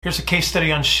Here's a case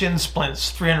study on shin splints,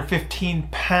 315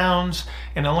 pounds,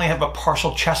 and I only have a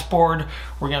partial chessboard.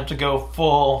 We're going to have to go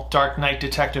full Dark Knight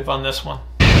Detective on this one.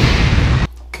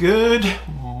 Good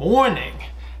morning.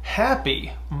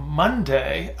 Happy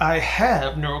Monday. I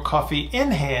have NeuroCoffee in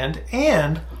hand,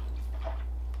 and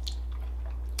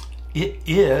it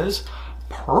is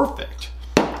perfect.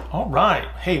 All right.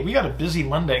 Hey, we got a busy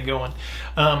Monday going.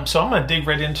 So I'm going to dig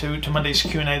right into Monday's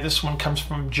Q&A. This one comes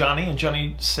from Johnny, and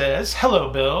Johnny says, "Hello,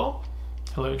 Bill."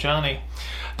 Hello, Johnny.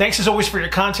 "Thanks as always for your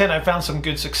content. I found some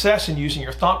good success in using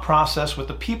your thought process with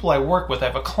the people I work with. I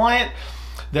have a client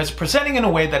that's presenting in a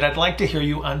way that I'd like to hear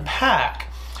you unpack."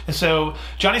 And so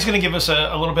Johnny's going to give us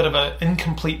a little bit of an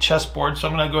incomplete chessboard, so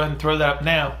I'm going to go ahead and throw that up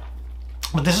now.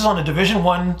 But this is on a Division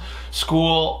I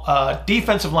school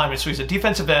defensive lineman, so he's a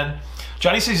defensive end.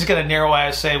 Johnny says he's got a narrow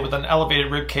ISA with an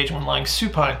elevated rib cage when lying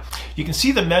supine. You can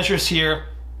see the measures here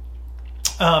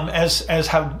as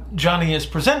how Johnny has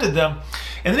presented them.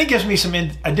 And then he gives me some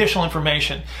additional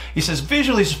information. He says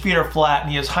visually his feet are flat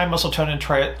and he has high muscle tone and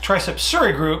tricep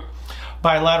surae group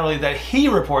bilaterally that he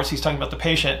reports, he's talking about the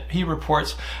patient, he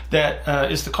reports that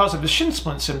is the cause of his shin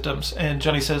splint symptoms. And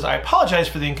Johnny says, "I apologize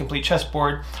for the incomplete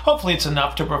chessboard. Hopefully it's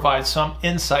enough to provide some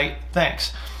insight.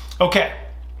 Thanks." Okay.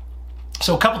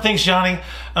 So a couple things, Johnny.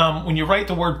 When you write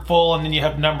the word full and then you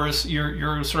have numbers,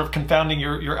 you're sort of confounding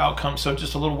your outcome. So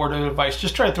just a little word of advice: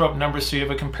 just try to throw up numbers so you have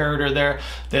a comparator there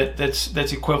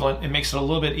that's equivalent. It makes it a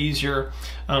little bit easier.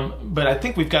 But I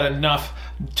think we've got enough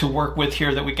to work with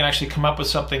here that we can actually come up with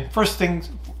something. First thing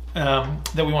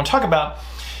that we want to talk about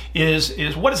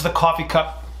is what is the coffee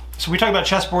cup? So we talk about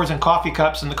chessboards and coffee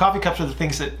cups, and the coffee cups are the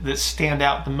things that stand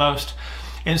out the most.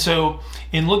 And so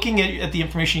in looking at the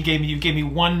information you gave me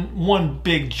one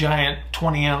big giant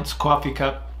 20-ounce coffee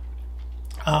cup,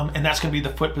 and that's going to be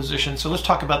the foot position. So let's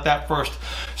talk about that first.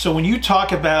 So when you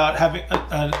talk about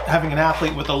having an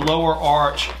athlete with a lower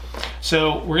arch,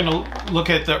 so we're going to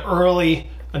look at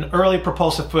an early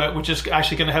propulsive foot, which is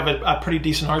actually going to have a pretty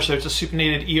decent arch there. It's a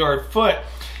supinated ER foot.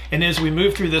 And as we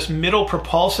move through this middle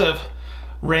propulsive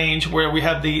range where we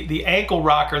have the ankle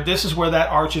rocker, this is where that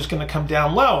arch is going to come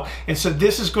down low. And so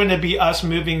this is going to be us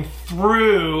moving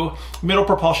through middle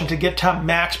propulsion to get to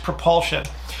max propulsion.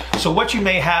 So what you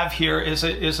may have here is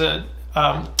an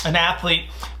athlete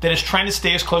that is trying to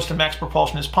stay as close to max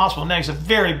propulsion as possible. Now he's a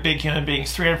very big human being.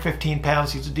 He's 315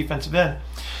 pounds. He's a defensive end.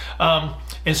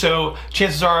 And so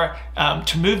chances are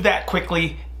to move that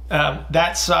quickly,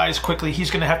 that size quickly,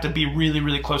 he's going to have to be really,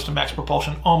 really close to max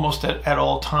propulsion almost at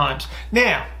all times.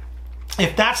 Now,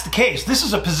 if that's the case, this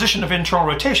is a position of internal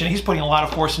rotation. He's putting a lot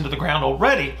of force into the ground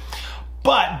already.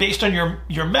 But based on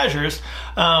your measures,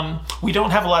 we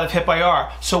don't have a lot of hip IR.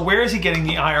 So where is he getting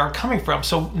the IR coming from?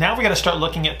 So now we got to start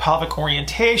looking at pelvic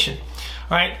orientation.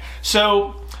 All right.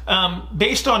 So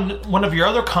based on one of your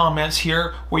other comments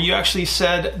here, where you actually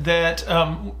said that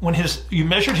when you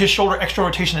measured his shoulder external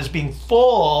rotation as being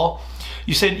full,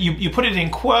 you said you put it in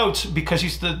quotes because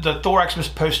the thorax was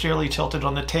posteriorly tilted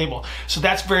on the table. So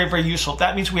that's very, very useful.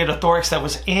 That means we had a thorax that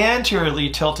was anteriorly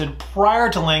tilted prior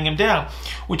to laying him down,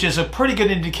 which is a pretty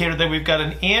good indicator that we've got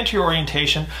an anterior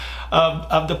orientation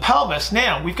of the pelvis.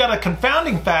 Now, we've got a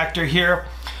confounding factor here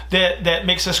that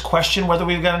makes us question whether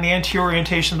we've got an anterior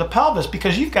orientation of the pelvis,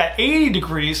 because you've got 80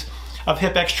 degrees of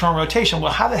hip external rotation.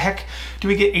 Well, how the heck do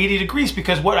we get 80 degrees?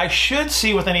 Because what I should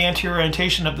see with an anterior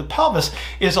orientation of the pelvis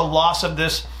is a loss of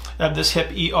this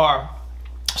hip ER.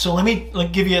 So let me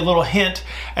give you a little hint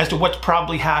as to what's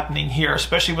probably happening here,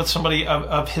 especially with somebody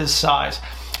of his size.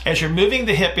 As you're moving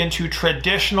the hip into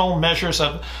traditional measures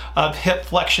of hip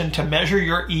flexion to measure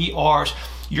your ERs,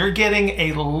 you're getting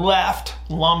a left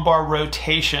lumbar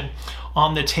rotation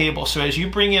on the table. So as you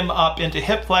bring him up into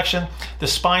hip flexion, the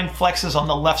spine flexes on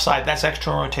the left side. That's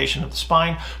external rotation of the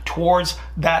spine towards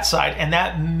that side, and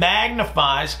that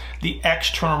magnifies the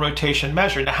external rotation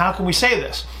measure. Now, how can we say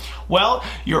this? Well,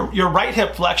 your right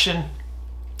hip flexion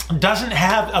doesn't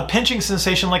have a pinching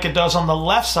sensation like it does on the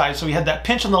left side. So we had that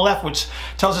pinch on the left, which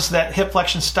tells us that hip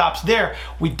flexion stops there.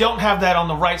 We don't have that on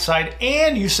the right side.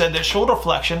 And you said that shoulder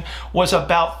flexion was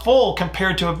about full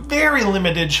compared to a very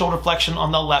limited shoulder flexion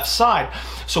on the left side.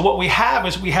 So what we have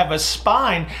is we have a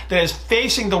spine that is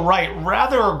facing the right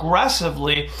rather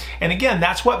aggressively. And again,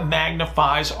 that's what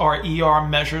magnifies our ER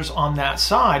measures on that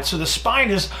side. So the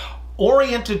spine is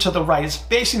oriented to the right. It's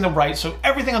facing the right, so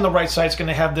everything on the right side is going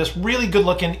to have this really good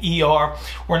looking ER.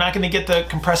 We're not going to get the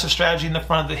compressive strategy in the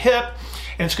front of the hip,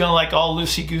 and it's going to like all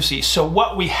loosey-goosey. So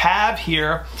what we have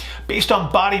here, based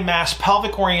on body mass,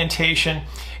 pelvic orientation,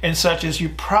 and such, is you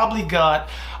probably got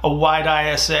a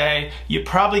wide ISA. You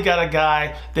probably got a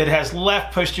guy that has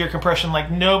left posterior compression like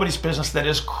nobody's business, that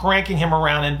is cranking him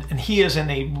around, and he is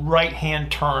in a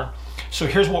right-hand turn. So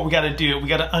here's what we got to do. We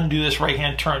got to undo this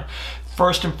right-hand turn.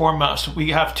 First and foremost, we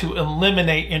have to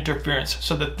eliminate interference.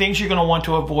 So the things you're going to want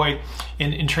to avoid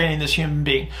in training this human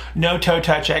being: no toe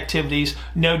touch activities,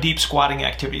 no deep squatting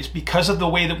activities. Because of the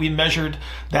way that we measured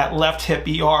that left hip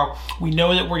ER, we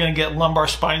know that we're going to get lumbar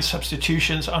spine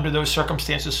substitutions under those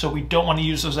circumstances. So we don't want to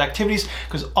use those activities,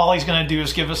 because all he's going to do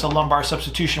is give us a lumbar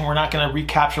substitution. We're not going to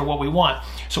recapture what we want.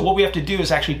 So what we have to do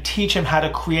is actually teach him how to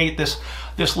create this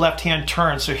left-hand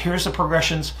turn. So here's the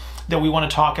progressions that we want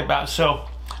to talk about. So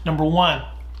number one,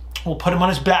 we'll put him on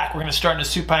his back. We're going to start in a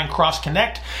supine cross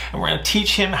connect, and we're going to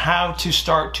teach him how to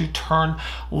start to turn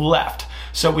left.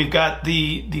 So we've got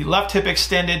the left hip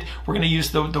extended. We're going to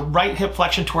use the right hip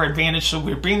flexion to our advantage. So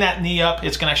we bring that knee up.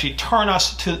 It's going to actually turn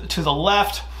us to the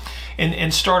left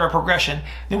and start our progression.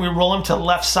 Then we roll him to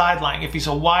left sideline. If he's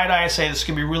a wide ISA, this is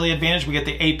going to be really advantage. We get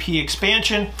the AP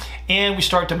expansion, and we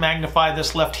start to magnify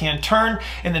this left-hand turn.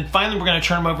 And then finally, we're going to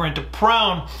turn him over into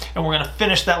prone, and we're going to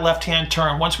finish that left-hand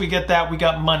turn. Once we get that, we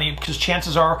got money, because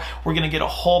chances are we're going to get a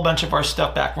whole bunch of our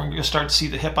stuff back. We're going to start to see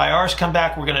the hip IRs come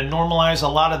back. We're going to normalize a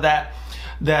lot of that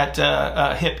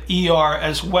hip ER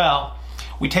as well.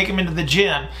 We take him into the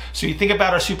gym. So you think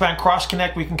about our supine cross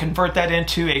connect, we can convert that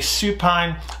into a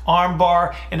supine arm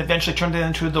bar and eventually turn it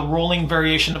into the rolling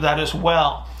variation of that as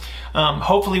well.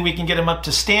 Hopefully we can get him up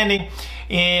to standing,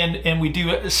 and we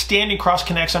do standing cross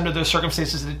connects under those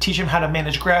circumstances to teach him how to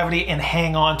manage gravity and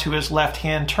hang on to his left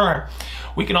hand turn.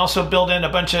 We can also build in a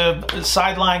bunch of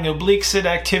sideline oblique sit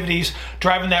activities,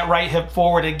 driving that right hip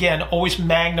forward, again, always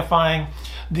magnifying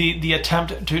the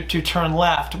attempt to turn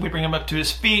left. We bring him up to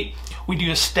his feet. We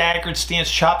do a staggered stance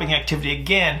chopping activity.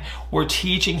 Again, we're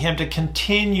teaching him to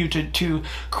continue to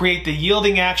create the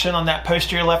yielding action on that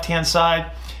posterior left-hand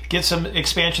side, get some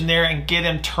expansion there, and get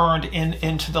him turned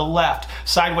into the left.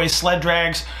 Sideways sled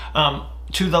drags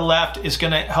to the left is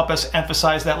going to help us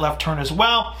emphasize that left turn as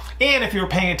well. And if you were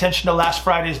paying attention to last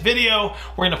Friday's video,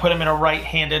 we're going to put him in a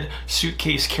right-handed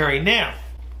suitcase carry now.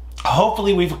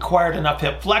 Hopefully we've acquired enough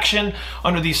hip flexion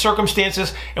under these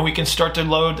circumstances, and we can start to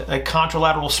load a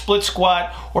contralateral split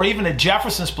squat or even a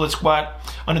Jefferson split squat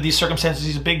under these circumstances.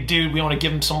 He's a big dude. We want to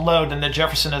give him some load, and the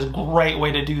Jefferson is a great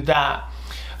way to do that.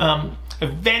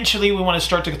 Eventually, we want to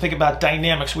start to think about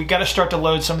dynamics. We've got to start to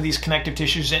load some of these connective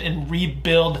tissues and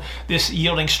rebuild this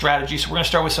yielding strategy. So we're going to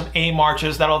start with some A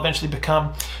marches. That'll eventually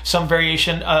become some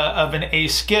variation of an A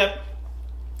skip.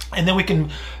 And then we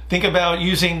can think about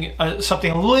using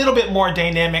something a little bit more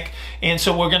dynamic. And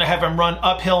so we're going to have him run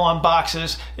uphill on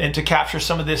boxes and to capture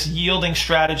some of this yielding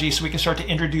strategy, so we can start to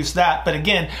introduce that. But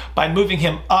again, by moving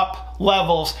him up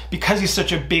levels, because he's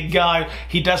such a big guy,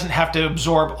 he doesn't have to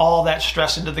absorb all that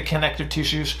stress into the connective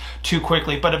tissues too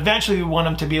quickly. But eventually we want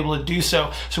him to be able to do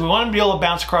so. So we want him to be able to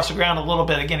bounce across the ground a little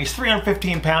bit. Again, he's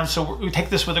 315 pounds, so we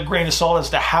take this with a grain of salt as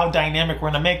to how dynamic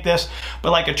we're going to make this.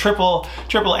 But like a triple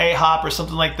A hop or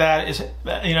something like that is,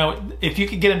 you know, if you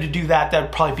could get him to do that, that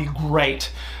would probably be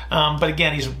great. But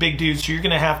again, he's a big dude, so you're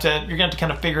going to have to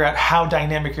kind of figure out how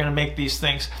dynamic you're going to make these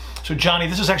things. So Johnny,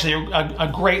 this is actually a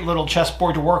great little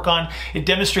chessboard to work on. It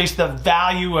demonstrates the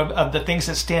value of the things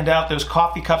that stand out, those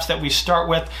coffee cups that we start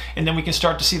with, and then we can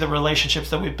start to see the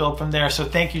relationships that we build from there. So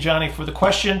thank you, Johnny, for the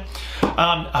question.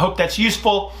 I hope that's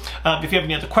useful. If you have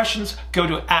any other questions, go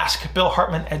to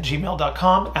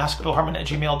askbillhartman@gmail.com,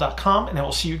 askbillhartman@gmail.com, and I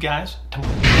will see you guys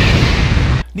tomorrow.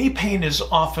 Knee pain is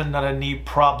often not a knee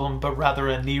problem, but rather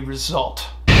a knee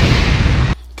result.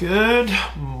 Good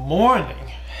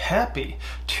morning. Happy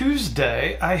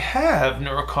Tuesday. I have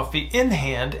NeuroCoffee in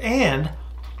hand, and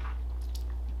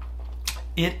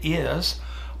it is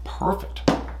perfect.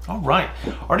 All right.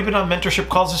 Already been on mentorship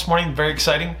calls this morning. Very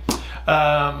exciting.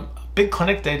 Big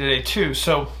clinic day today, too.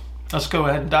 So let's go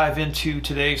ahead and dive into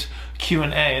today's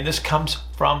Q&A. And this comes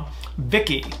from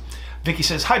Vicky. Vicky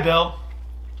says, "Hi, Bill."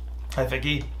 Hi,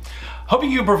 Vicky.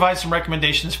 "Hoping you can provide some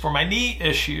recommendations for my knee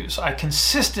issues. I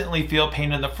consistently feel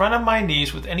pain in the front of my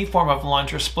knees with any form of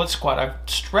lunge or split squat. I've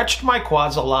stretched my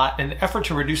quads a lot in an effort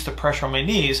to reduce the pressure on my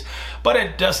knees, but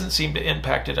it doesn't seem to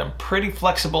impact it. I'm pretty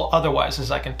flexible otherwise, as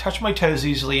I can touch my toes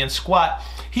easily and squat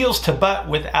heels to butt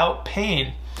without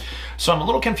pain. So I'm a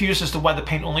little confused as to why the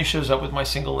pain only shows up with my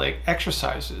single leg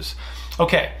exercises."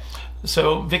 Okay,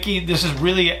 so Vicky, this is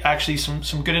really actually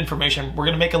some good information. We're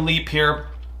going to make a leap here.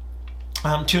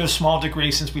 to a small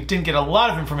degree, since we didn't get a lot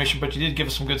of information, but you did give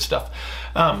us some good stuff.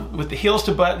 With the heels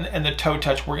to button and the toe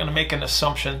touch, we're going to make an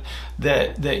assumption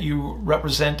that you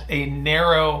represent a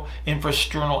narrow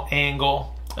infrasternal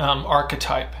angle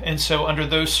archetype. And so under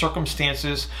those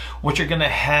circumstances, what you're going to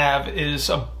have is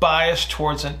a bias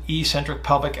towards an eccentric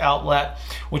pelvic outlet,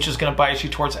 which is going to bias you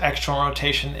towards external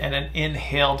rotation and an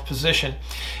inhaled position.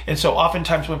 And so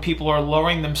oftentimes when people are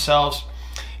lowering themselves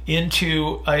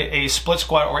into a split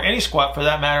squat, or any squat for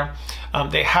that matter,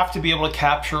 they have to be able to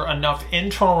capture enough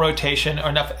internal rotation or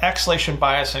enough exhalation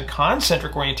bias and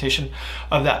concentric orientation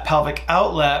of that pelvic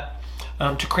outlet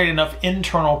to create enough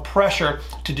internal pressure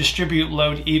to distribute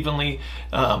load evenly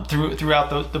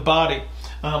throughout the body.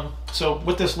 So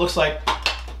what this looks like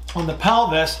on the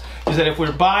pelvis is that if we're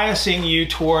biasing you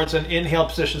towards an inhale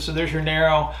position, so there's your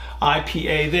narrow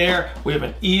IPA there, we have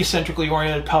an eccentrically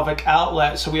oriented pelvic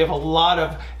outlet, so we have a lot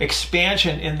of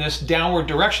expansion in this downward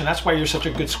direction. That's why you're such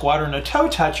a good squatter and a toe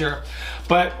toucher.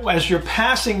 But as you're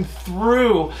passing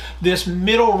through this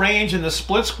middle range in the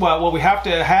split squat, what we have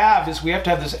to have is we have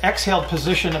to have this exhaled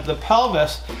position of the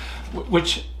pelvis,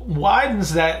 which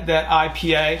widens that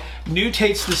IPA,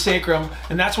 nutates the sacrum,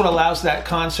 and that's what allows that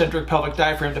concentric pelvic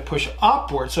diaphragm to push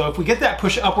upward. So if we get that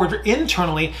push upward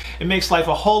internally, it makes life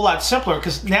a whole lot simpler,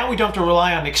 because now we don't have to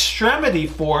rely on extremity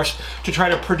force to try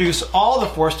to produce all the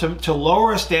force to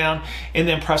lower us down and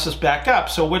then press us back up.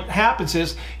 So what happens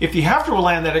is, if you have to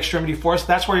rely on that extremity force,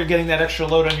 that's where you're getting that extra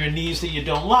load on your knees that you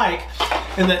don't like.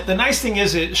 And the nice thing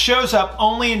is, it shows up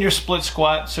only in your split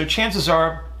squat, so chances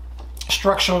are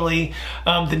structurally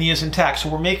the knee is intact. So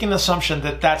we're making an assumption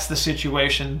that that's the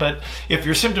situation, but if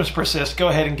your symptoms persist, go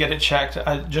ahead and get it checked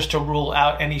just to rule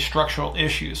out any structural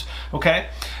issues. Okay,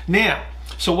 now,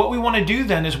 so what we want to do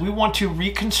then is we want to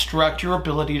reconstruct your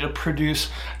ability to produce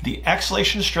the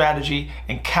exhalation strategy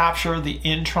and capture the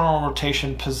internal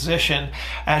rotation position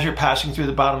as you're passing through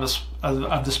the bottom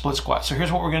of the split squat. So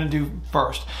here's what we're going to do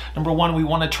first. Number one, we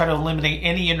want to try to eliminate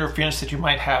any interference that you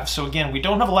might have. So again, we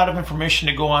don't have a lot of information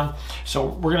to go on, so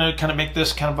we're going to kind of make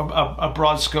this kind of a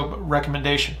broad scope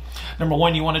recommendation. Number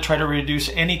one, you want to try to reduce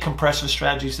any compressive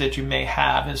strategies that you may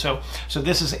have. And so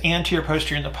this is anterior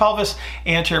posterior in the pelvis,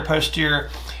 anterior posterior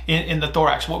in the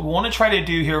thorax. What we want to try to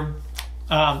do here,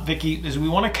 Vicky, is we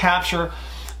want to capture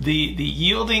the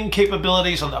yielding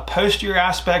capabilities on the posterior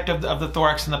aspect of the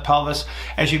thorax and the pelvis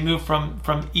as you move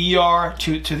from ER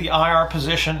to the IR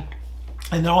position,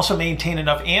 and then also maintain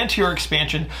enough anterior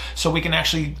expansion so we can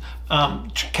actually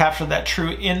capture that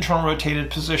true internal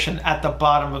rotated position at the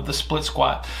bottom of the split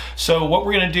squat. So what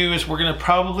we're going to do is we're going to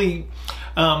probably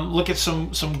look at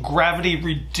some gravity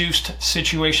reduced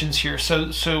situations here.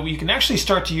 So you can actually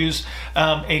start to use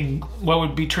what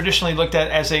would be traditionally looked at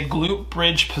as a glute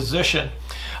bridge position.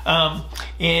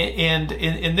 And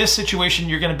in this situation,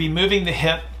 you're going to be moving the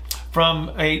hip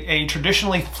from a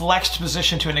traditionally flexed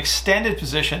position to an extended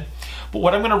position. But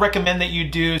what I'm going to recommend that you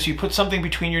do is you put something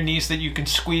between your knees that you can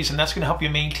squeeze, and that's going to help you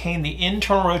maintain the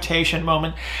internal rotation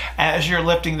moment as you're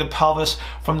lifting the pelvis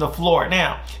from the floor.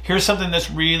 Now, here's something that's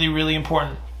really, really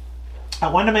important. I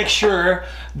want to make sure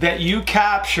that you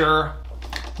capture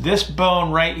this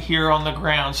bone right here on the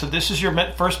ground. So this is your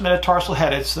first metatarsal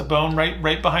head. It's the bone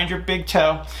right behind your big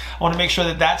toe. I want to make sure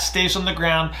that that stays on the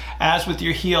ground as with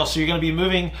your heel. So you're going to be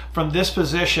moving from this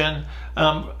position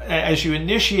as you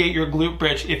initiate your glute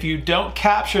bridge. If you don't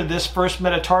capture this first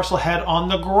metatarsal head on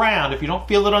the ground, if you don't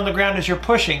feel it on the ground as you're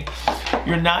pushing,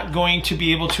 you're not going to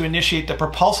be able to initiate the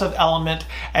propulsive element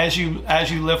as you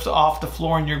lift off the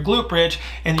floor in your glute bridge,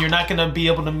 and you're not going to be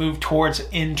able to move towards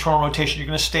internal rotation. You're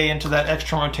going to stay into that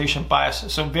external rotation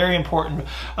bias. So very important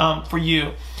for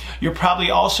you. You're probably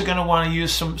also going to want to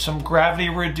use some gravity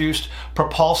reduced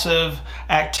propulsive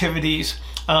activities,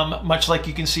 much like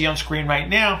you can see on screen right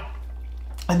now.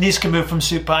 And these can move from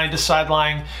supine to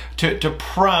sideline to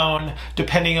prone,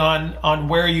 depending on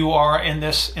where you are in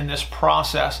this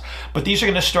process. But these are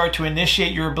going to start to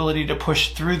initiate your ability to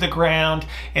push through the ground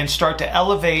and start to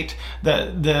elevate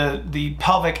the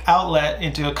pelvic outlet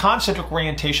into a concentric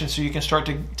orientation, so you can start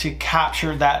to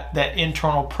capture that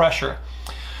internal pressure.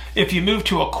 If you move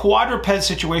to a quadruped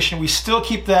situation, we still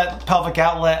keep that pelvic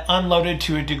outlet unloaded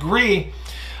to a degree,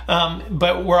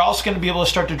 but we're also going to be able to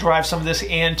start to drive some of this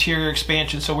anterior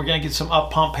expansion. So we're going to get some up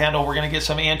pump handle. We're going to get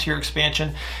some anterior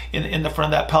expansion in the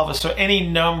front of that pelvis. So any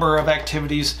number of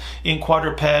activities in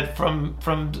quadruped,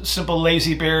 from simple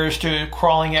lazy bears to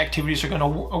crawling activities, are going to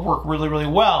work really, really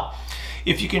well.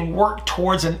 If you can work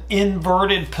towards an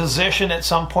inverted position at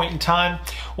some point in time,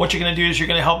 what you're going to do is you're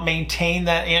going to help maintain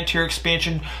that anterior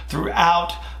expansion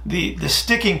throughout the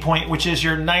sticking point, which is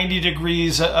your 90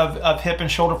 degrees of hip and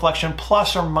shoulder flexion,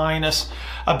 plus or minus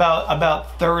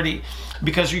about 30,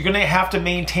 because you're going to have to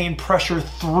maintain pressure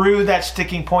through that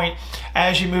sticking point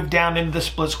as you move down into the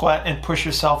split squat and push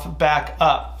yourself back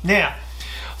up. Now,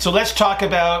 so let's talk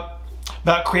about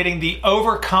creating the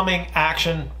overcoming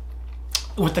action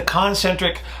with the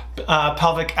concentric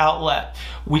pelvic outlet.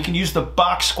 We can use the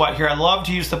box squat here. I love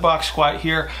to use the box squat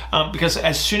here because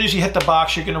as soon as you hit the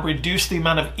box, you're going to reduce the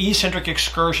amount of eccentric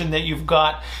excursion that you've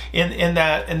got in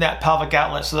that pelvic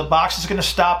outlet. So the box is going to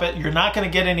stop it. You're not going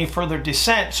to get any further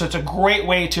descent. So it's a great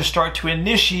way to start to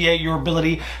initiate your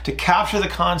ability to capture the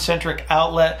concentric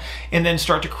outlet and then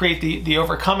start to create the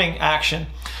overcoming action.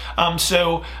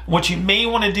 So what you may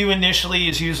want to do initially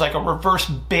is use like a reverse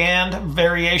band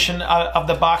variation of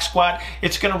the box squat.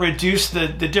 It's going to reduce the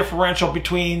differential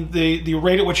between the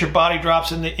rate at which your body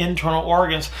drops and the internal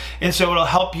organs. And so it'll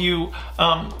help you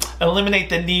eliminate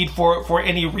the need for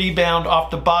any rebound off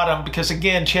the bottom, because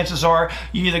again, chances are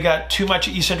you either got too much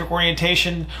eccentric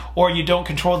orientation or you don't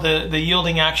control the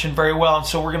yielding action very well. And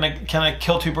so we're going to kind of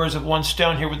kill two birds with one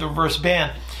stone here with the reverse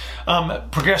band.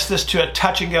 Progress this to a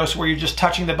touch and go, so where you're just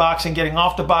touching the box and getting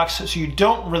off the box so you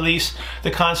don't release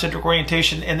the concentric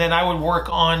orientation. And then I would work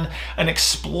on an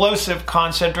explosive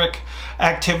concentric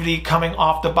activity coming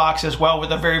off the box as well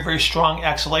with a very, very strong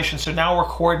exhalation. So now we're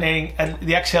coordinating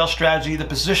the exhale strategy, the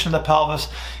position of the pelvis,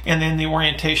 and then the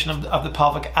orientation of the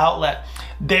pelvic outlet.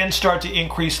 Then start to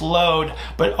increase load,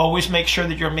 but always make sure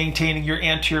that you're maintaining your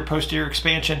anterior posterior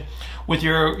expansion with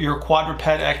your quadruped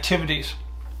activities.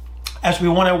 As we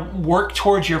want to work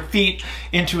towards your feet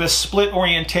into a split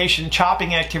orientation,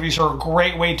 chopping activities are a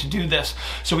great way to do this.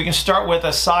 So we can start with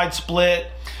a side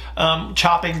split,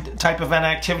 chopping type of an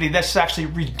activity. This actually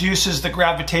reduces the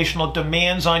gravitational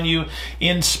demands on you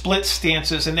in split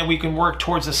stances, and then we can work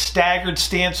towards a staggered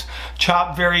stance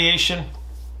chop variation,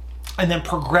 and then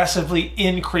progressively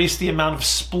increase the amount of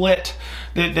split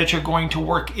that you're going to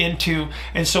work into.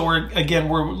 And so we're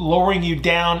lowering you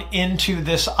down into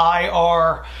this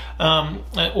IR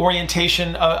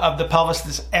orientation of the pelvis,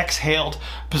 this exhaled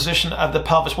position of the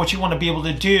pelvis. What you want to be able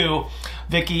to do,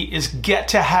 Vicky, is get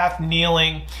to half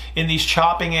kneeling in these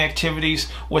chopping activities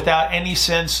without any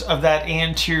sense of that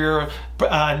anterior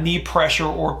knee pressure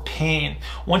or pain.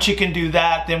 Once you can do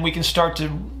that, then we can start to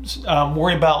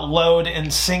worry about load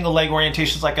and single leg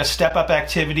orientations, like a step up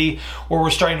activity where we're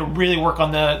starting to really work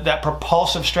on that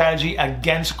propulsive strategy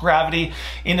against gravity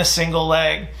in a single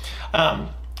leg.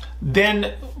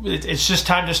 Then it's just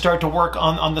time to start to work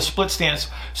on the split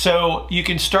stance. So you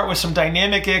can start with some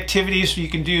dynamic activities. You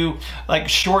can do like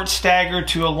short stagger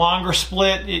to a longer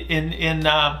split in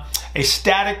a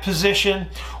static position,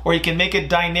 or you can make it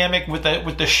dynamic with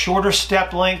the shorter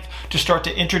step length to start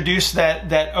to introduce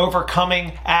that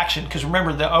overcoming action. Because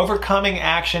remember, the overcoming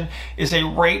action is a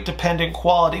rate dependent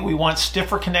quality. We want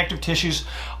stiffer connective tissues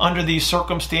under these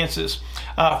circumstances.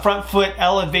 Front foot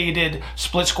elevated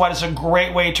split squat is a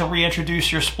great way to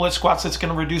reintroduce your split squats. That's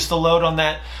going to reduce the load on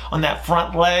that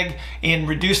front leg and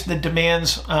reduce the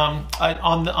demands on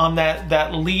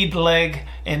that lead leg,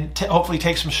 and hopefully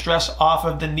take some stress off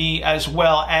of the knee, as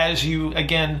well as you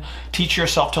again teach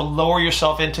yourself to lower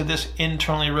yourself into this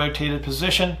internally rotated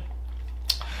position.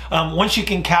 Once you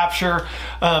can capture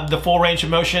the full range of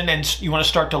motion and you want to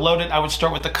start to load it, I would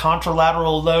start with the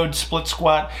contralateral load split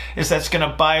squat, as that's going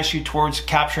to bias you towards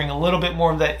capturing a little bit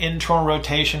more of that internal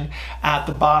rotation at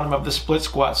the bottom of the split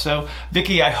squat. So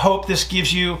Vicky, I hope this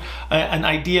gives you an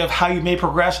idea of how you may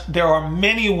progress. There are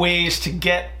many ways to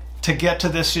get to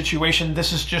this situation.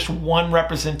 This is just one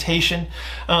representation.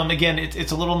 Again,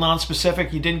 it's a little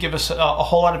non-specific. You didn't give us a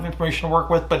whole lot of information to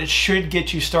work with, but it should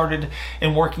get you started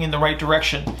and working in the right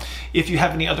direction. If you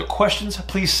have any other questions,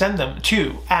 please send them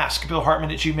to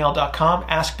askbillhartman@gmail.com,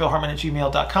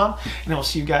 askbillhartman@gmail.com, and I'll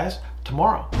see you guys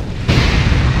tomorrow.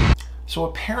 So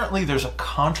apparently there's a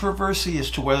controversy as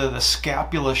to whether the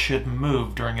scapula should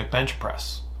move during a bench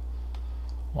press.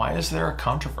 Why is there a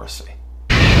controversy?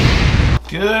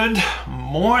 Good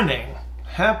morning.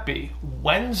 Happy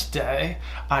Wednesday.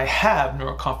 I have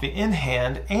NeuroCoffee in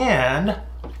hand, and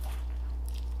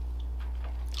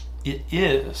it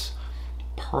is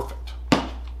perfect.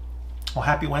 Well,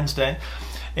 happy Wednesday.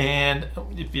 And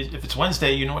if it's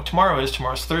Wednesday, you know what tomorrow is.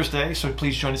 Tomorrow's Thursday, so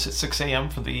please join us at 6 a.m.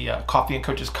 for the Coffee and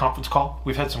Coaches conference call.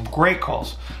 We've had some great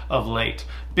calls of late.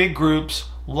 Big groups,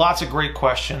 lots of great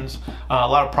questions, a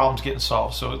lot of problems getting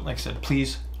solved. So like I said,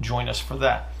 please join us for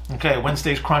that. Okay,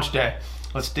 Wednesday's crunch day.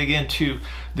 Let's dig into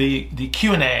the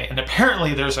Q&A. And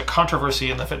apparently there's a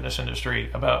controversy in the fitness industry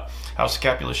about how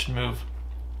scapula should move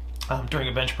during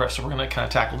a bench press. So we're going to kind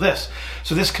of tackle this.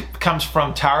 So this comes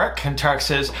from Tarek, and Tarek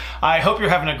says, I hope you're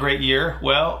having a great year.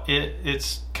 Well,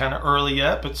 it's kind of early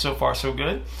yet, but so far so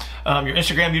good. Your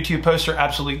Instagram, YouTube posts are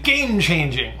absolutely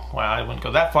game-changing. Well, I wouldn't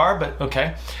go that far, but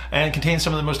okay. And contains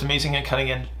some of the most amazing and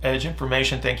cutting-edge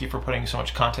information. Thank you for putting so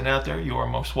much content out there. You are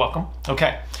most welcome.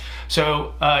 Okay,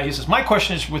 so he says, my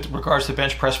question is with regards to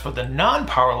bench press for the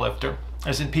non-power lifter,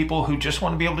 as in people who just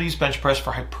want to be able to use bench press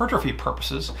for hypertrophy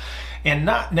purposes and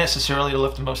not necessarily to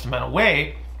lift the most amount of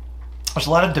weight. There's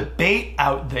a lot of debate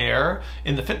out there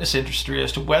in the fitness industry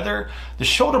as to whether the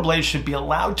shoulder blade should be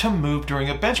allowed to move during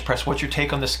a bench press. What's your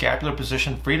take on the scapular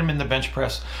position, freedom in the bench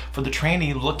press for the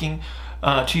trainee looking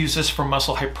to use this for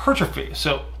muscle hypertrophy?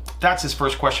 So that's his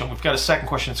first question. We've got a second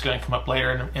question that's going to come up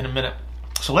later in a minute.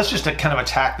 So let's just kind of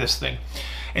attack this thing.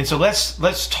 And so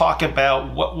let's talk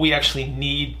about what we actually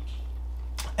need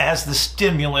as the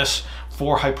stimulus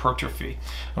for hypertrophy.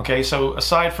 Okay, so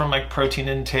aside from like protein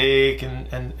intake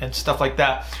and stuff like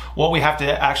that, what we have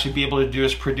to actually be able to do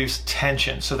is produce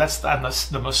tension. So that's on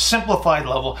the most simplified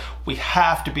level. We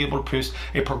have to be able to produce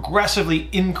a progressively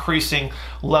increasing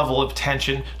level of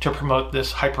tension to promote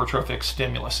this hypertrophic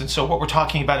stimulus. And so what we're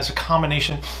talking about is a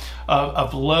combination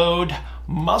of load,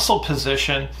 muscle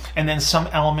position, and then some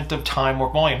element of time or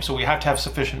volume. So we have to have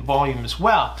sufficient volume as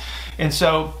well. And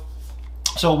so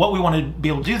what we want to be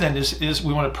able to do then is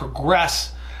we want to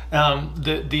progress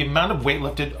the amount of weight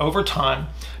lifted over time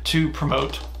to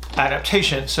promote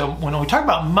adaptation. So when we talk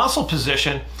about muscle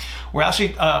position, we're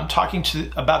actually talking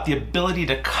about the ability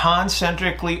to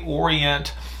concentrically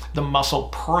orient the muscle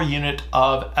per unit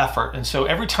of effort. And so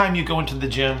every time you go into the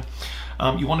gym,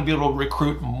 you want to be able to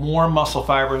recruit more muscle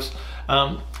fibers.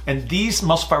 And these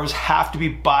muscle fibers have to be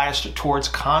biased towards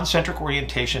concentric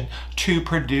orientation to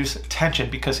produce tension,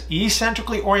 because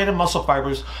eccentrically oriented muscle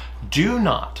fibers do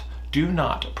not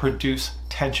produce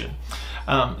tension.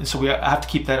 And so we have to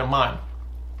keep that in mind.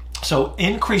 So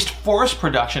increased force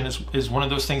production is one of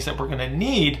those things that we're going to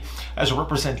need as a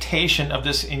representation of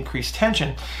this increased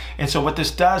tension. And so what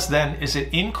this does then is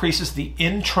it increases the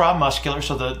intramuscular,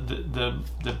 so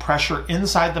the pressure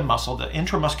inside the muscle, the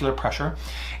intramuscular pressure,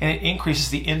 and it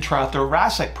increases the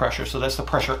intrathoracic pressure, so that's the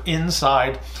pressure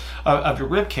inside of your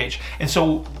rib cage. And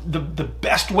so the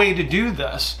best way to do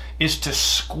this is to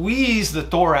squeeze the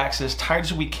thorax as tight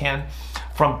as we can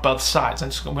from both sides.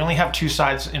 And so we only have two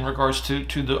sides in regards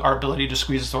to our ability to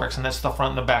squeeze the thorax, and that's the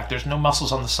front and the back. There's no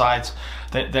muscles on the sides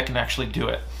that can actually do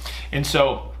it. And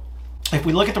so if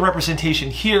we look at the representation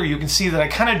here, you can see that I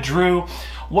kind of drew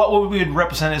what we would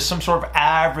represent as some sort of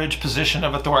average position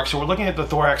of a thorax. So we're looking at the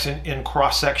thorax in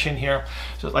cross section here.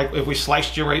 So like if we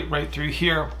sliced you right through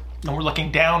here, and we're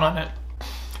looking down on it.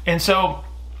 And so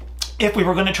if we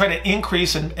were going to try to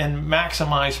increase and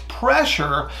maximize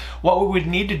pressure, what we would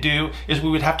need to do is we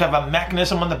would have to have a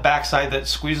mechanism on the backside that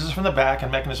squeezes from the back and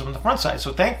a mechanism on the front side.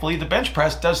 So thankfully the bench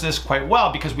press does this quite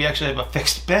well, because we actually have a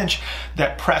fixed bench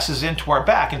that presses into our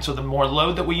back. And so the more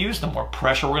load that we use, the more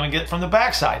pressure we're going to get from the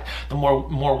backside. The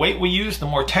more weight we use, the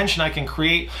more tension I can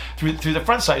create through the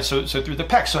front side, so through the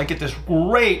pecs. So I get this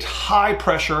great high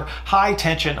pressure, high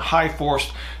tension, high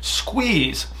force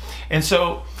squeeze. And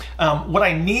so what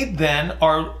I need then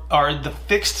are the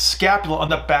fixed scapula on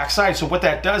the back side. So what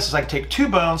that does is I take two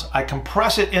bones, I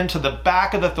compress it into the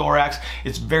back of the thorax.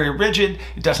 It's very rigid,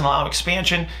 it doesn't allow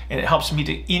expansion, and it helps me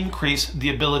to increase the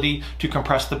ability to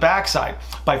compress the backside.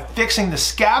 By fixing the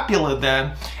scapula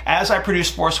then, as I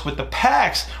produce force with the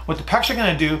pecs, what the pecs are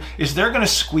going to do is they're going to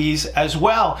squeeze as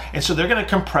well. And so they're going to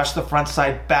compress the front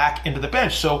side back into the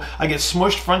bench. So I get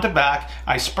smushed front to back,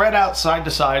 I spread out side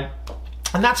to side.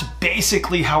 And that's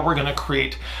basically how we're going to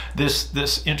create this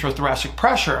intrathoracic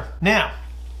pressure. Now,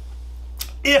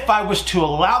 if I was to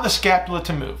allow the scapula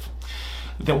to move,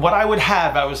 then what I would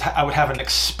have, I would have an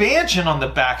expansion on the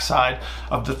backside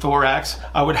of the thorax.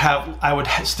 I would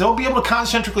still be able to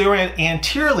concentrically orient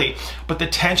anteriorly, but the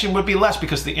tension would be less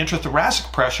because the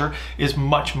intrathoracic pressure is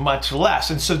much less.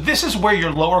 And so this is where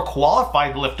your lower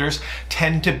qualified lifters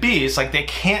tend to be. It's like they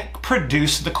can't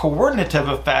produce the coordinative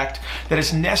effect that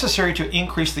is necessary to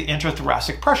increase the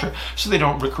intrathoracic pressure. So they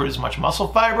don't recruit as much muscle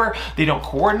fiber, they don't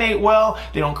coordinate well,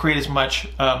 they don't create as much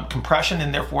compression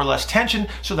and therefore less tension,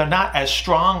 so they're not as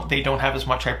strong, they don't have as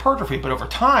much hypertrophy. But over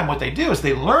time, what they do is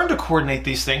they learn to coordinate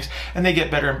these things, and they get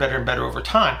better and better and better over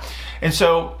time. And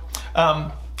so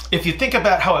if you think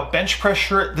about how a bench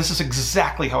pressure, this is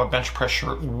exactly how a bench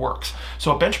pressure works.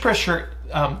 So a bench pressure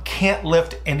can't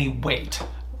lift any weight.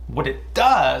 What it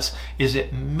does is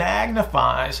it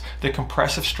magnifies the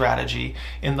compressive strategy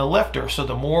in the lifter. So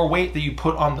the more weight that you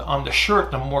put on the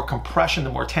shirt, the more compression, the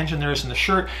more tension there is in the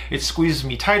shirt, it squeezes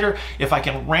me tighter. If I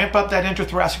can ramp up that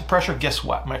intrathoracic pressure, guess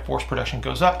what? My force production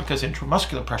goes up because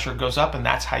intramuscular pressure goes up, and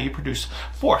that's how you produce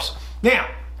force. Now,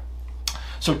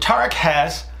 so Tarek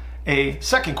has a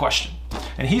second question,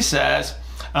 and he says,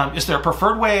 is there a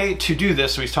preferred way to do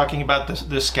this? So he's talking about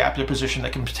this scapular position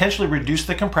that can potentially reduce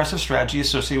the compressive strategy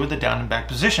associated with the down and back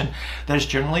position that is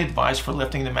generally advised for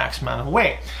lifting the max amount of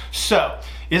weight. So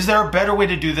is there a better way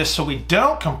to do this so we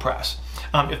don't compress?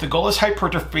 If the goal is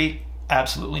hypertrophy,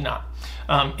 absolutely not.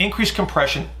 Increased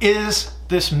compression is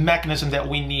this mechanism that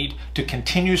we need to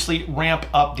continuously ramp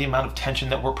up the amount of tension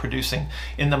that we're producing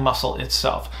in the muscle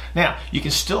itself. Now, you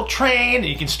can still train,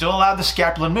 you can still allow the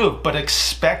scapula to move, but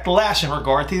expect less in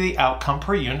regard to the outcome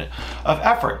per unit of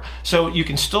effort. So you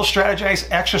can still strategize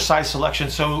exercise selection.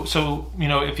 So you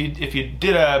know, if you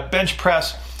did a bench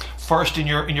press first in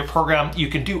your program, you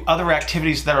can do other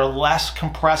activities that are less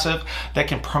compressive, that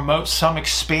can promote some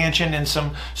expansion and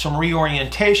some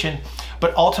reorientation.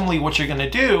 But ultimately what you're going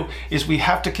to do is we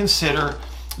have to consider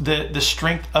the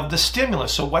strength of the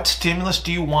stimulus. So what stimulus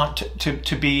do you want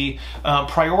to be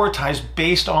prioritized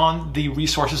based on the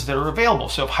resources that are available?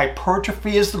 So if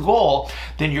hypertrophy is the goal,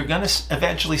 then you're going to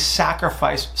eventually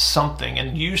sacrifice something.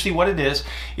 And usually what it is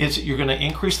you're going to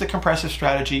increase the compressive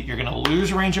strategy, you're going to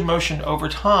lose range of motion over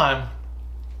time.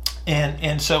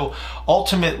 And so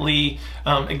ultimately,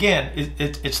 again,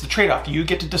 it's the trade-off. You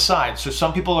get to decide. So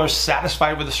some people are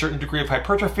satisfied with a certain degree of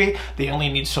hypertrophy. They only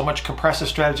need so much compressive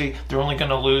strategy. They're only going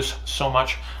to lose so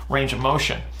much range of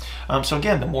motion. So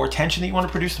again, the more tension that you want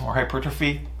to produce, the more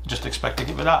hypertrophy, just expect to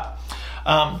give it up.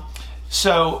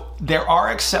 So there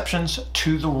are exceptions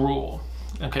to the rule.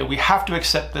 Okay, we have to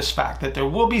accept this fact that there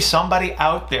will be somebody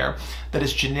out there that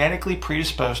is genetically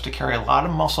predisposed to carry a lot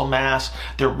of muscle mass.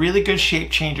 They're really good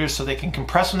shape changers, so they can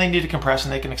compress when they need to compress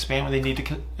and they can expand when they need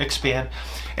to expand.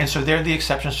 And so they're the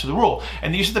exceptions to the rule.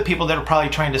 And these are the people that are probably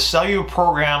trying to sell you a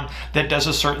program that does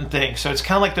a certain thing. So it's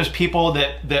kind of like those people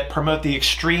that promote the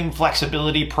extreme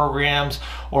flexibility programs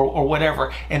or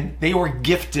whatever. And they were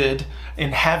gifted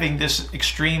in having this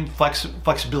extreme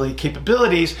flexibility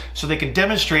capabilities so they can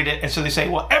demonstrate it. And so they say,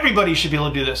 well, everybody should be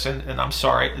able to do this. And I'm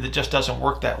sorry, it just doesn't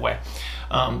work that way.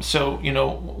 So, you know,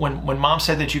 when mom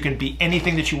said that you can be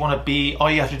anything that you want to be, all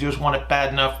you have to do is want it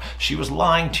bad enough, she was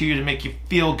lying to you to make you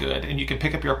feel good, and you can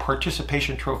pick up your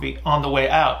participation trophy on the way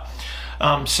out.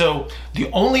 So the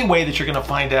only way that you're going to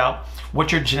find out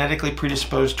what you're genetically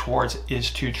predisposed towards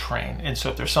is to train. And so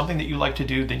if there's something that you like to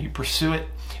do, then you pursue it,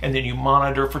 and then you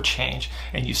monitor for change,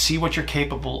 and you see what you're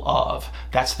capable of.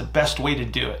 That's the best way to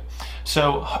do it.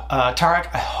 So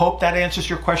Tarek, I hope that answers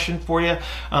your question for you.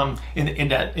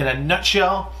 In a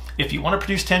nutshell, if you want to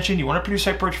produce tension, you want to produce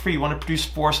hypertrophy, you want to produce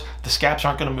force, the scaps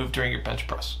aren't going to move during your bench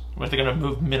press. They're going to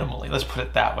move minimally. Let's put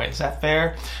it that way. Is that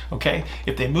fair? Okay.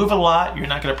 If they move a lot, you're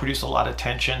not going to produce a lot of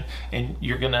tension, and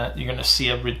you're gonna see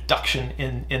a reduction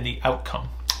in the outcome.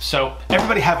 So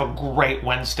everybody have a great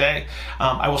Wednesday.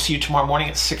 I will see you tomorrow morning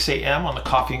at 6 a.m. on the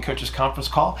Coffee and Coaches conference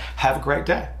call. Have a great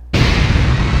day.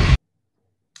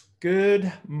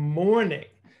 Good morning.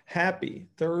 Happy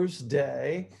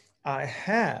Thursday. I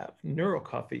have Neuro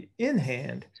Coffee in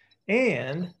hand,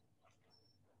 and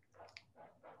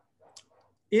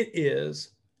it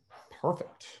is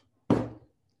perfect.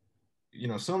 You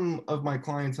know, some of my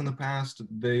clients in the past,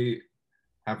 they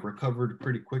have recovered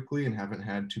pretty quickly and haven't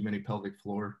had too many pelvic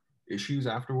floor issues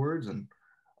afterwards, and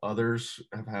others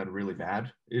have had really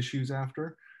bad issues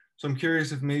after. So I'm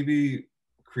curious if maybe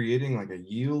creating like a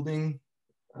yielding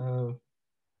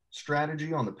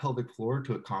strategy on the pelvic floor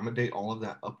to accommodate all of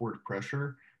that upward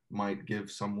pressure might give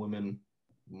some women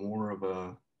more of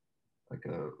a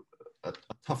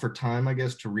tougher time, I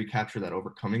guess, to recapture that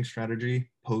overcoming strategy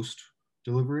post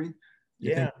delivery.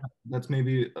 You think that's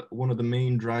maybe one of the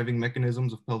main driving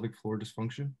mechanisms of pelvic floor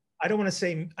dysfunction? I don't want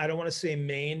to say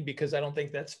main, because I don't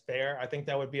think that's fair. I think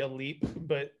that would be a leap,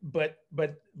 but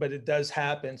it does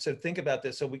happen. So think about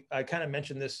this. So I kind of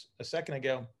mentioned this a second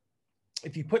ago.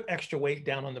 If you put extra weight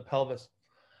down on the pelvis,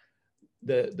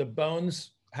 the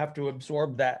bones have to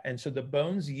absorb that, and so the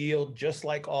bones yield just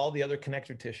like all the other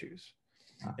connector tissues.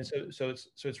 And so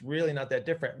it's really not that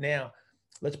different. Now,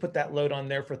 let's put that load on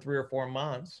there for 3 or 4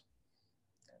 months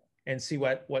and see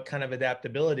what kind of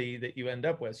adaptability that you end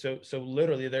up with. So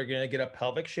literally they're going to get a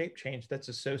pelvic shape change that's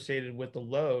associated with the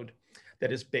load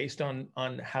that is based on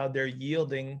how they're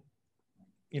yielding,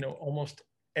 you know, almost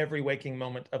every waking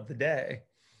moment of the day,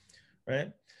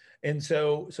 right? And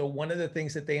so one of the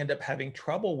things that they end up having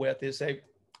trouble with is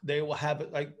they will have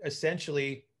like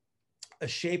essentially a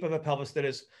shape of a pelvis that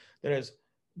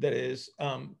is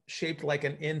shaped like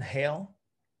an inhale,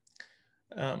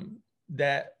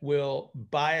 that will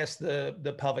bias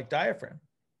the pelvic diaphragm.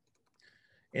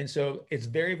 And so it's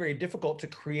very, very difficult to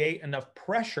create enough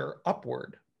pressure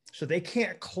upward. So they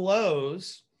can't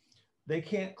close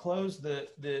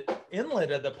the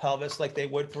inlet of the pelvis like they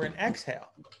would for an exhale.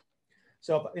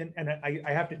 So, and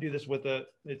I have to do this with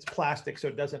it's plastic so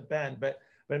it doesn't bend, but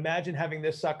imagine having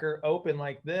this sucker open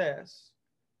like this,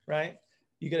 right?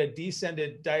 You get a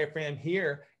descended diaphragm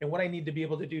here. And what I need to be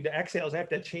able to do to exhale is I have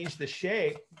to change the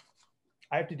shape.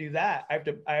 I have to do that.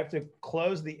 I have to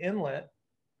close the inlet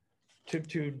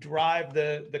to drive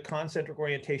the concentric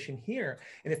orientation here.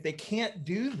 And if they can't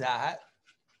do that,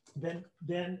 then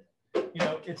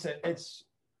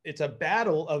it's a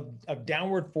battle of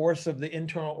downward force of the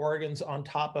internal organs on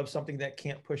top of something that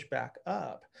can't push back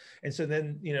up. And so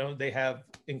then, they have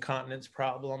incontinence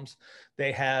problems.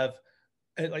 They have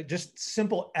like just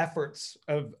simple efforts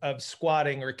of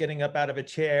squatting or getting up out of a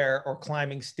chair or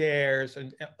climbing stairs,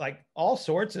 and like all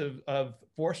sorts of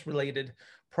force related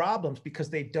problems because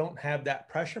they don't have that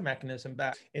pressure mechanism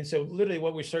back. And so literally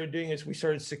what we started doing is we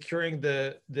started securing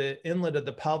the inlet of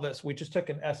the pelvis. We just took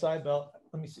an SI belt.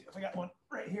 Let me see if I got one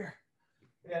right here.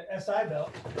 We got SI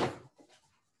belt.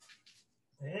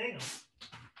 Hang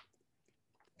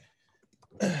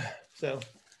on. So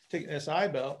take an SI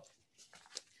belt,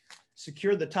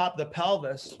 secure the top of the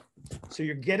pelvis. So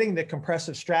you're getting the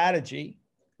compressive strategy,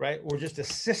 right? We're just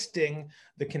assisting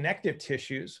the connective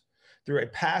tissues through a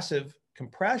passive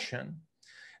compression.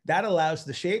 That allows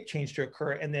the shape change to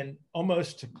occur. And then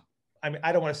almost,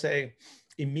 I don't want to say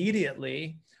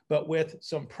immediately, but with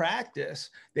some practice,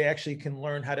 they actually can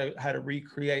learn how to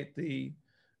recreate the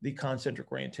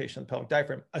concentric orientation of the pelvic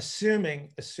diaphragm,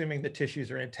 assuming the tissues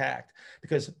are intact.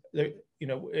 Because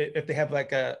if they have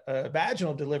like a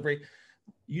vaginal delivery,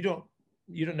 you don't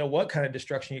know what kind of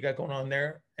destruction you got going on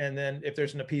there. And then if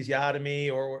there's an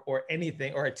episiotomy or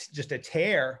anything, or it's just a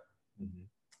tear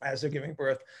as they're giving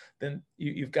birth, then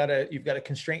you've got a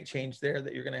constraint change there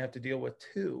that you're going to have to deal with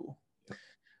too.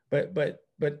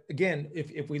 But again,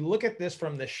 if we look at this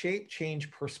from the shape change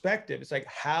perspective, it's like,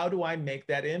 how do I make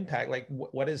that impact? Like,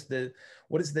 what is the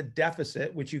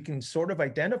deficit, which you can sort of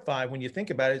identify when you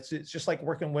think about it. It's just like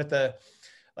working with a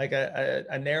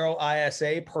narrow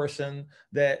ISA person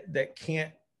that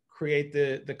can't create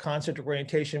the concentric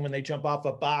orientation when they jump off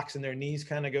a box and their knees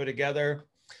kind of go together.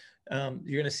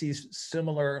 You're going to see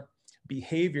similar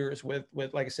behaviors with,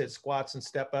 like I said, squats and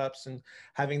step ups, and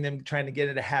having them trying to get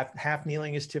it a half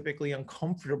kneeling is typically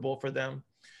uncomfortable for them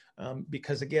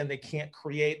because again, they can't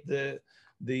create the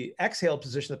exhale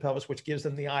position of the pelvis, which gives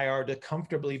them the IR to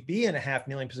comfortably be in a half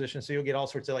kneeling position. So you'll get all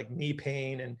sorts of like knee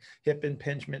pain and hip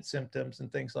impingement symptoms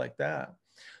and things like that.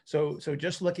 So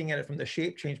just looking at it from the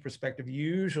shape change perspective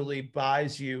usually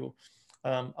buys you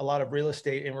a lot of real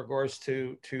estate in regards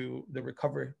to the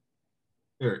recovery.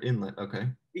 Or inlet, okay.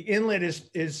 The inlet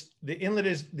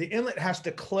has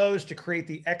to close to create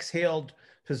the exhaled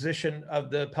position of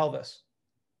the pelvis.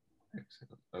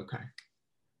 Exhale. Okay,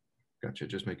 gotcha.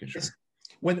 Just making sure.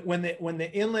 When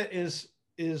the inlet is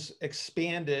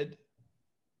expanded,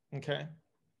 okay.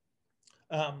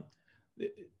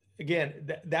 Again,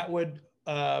 that would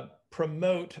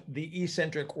promote the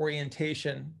eccentric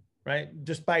orientation, right?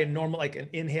 Just by a normal, like an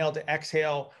inhale to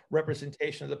exhale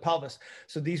representation of the pelvis.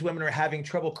 So these women are having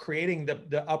trouble creating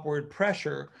the upward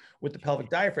pressure with the pelvic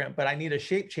diaphragm, but I need a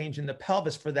shape change in the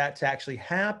pelvis for that to actually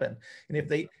happen. And if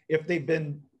they've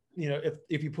been,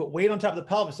 if you put weight on top of the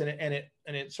pelvis and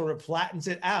it sort of flattens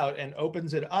it out and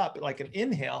opens it up like an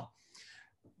inhale,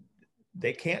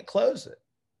 they can't close it.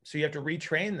 So you have to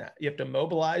retrain that. You have to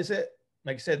mobilize it.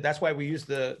 Like I said, that's why we use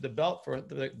the belt for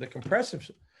the compressive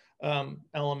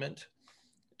element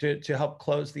to help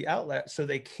close the outlet so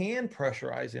they can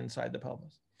pressurize inside the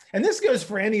pelvis. And this goes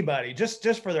for anybody, just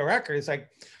for the record. It's like,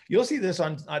 you'll see this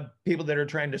on people that are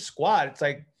trying to squat. It's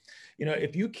like,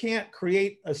 if you can't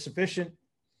create a sufficient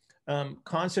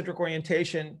concentric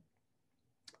orientation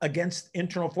against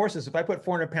internal forces, if I put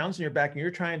 400 pounds in your back and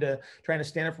you're trying to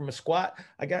stand up from a squat,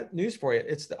 I got news for you.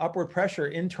 It's the upward pressure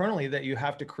internally that you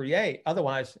have to create.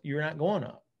 Otherwise, you're not going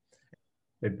up.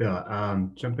 Hey, Bill,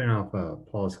 jumping off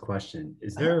Paul's question,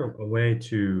 is there a way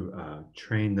to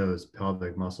train those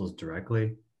pelvic muscles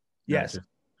directly? Yes.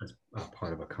 As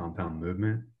part of a compound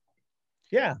movement?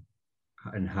 Yeah.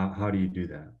 And how do you do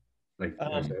that? Like,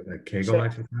 like Kegel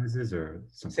exercises or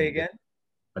something? Say again?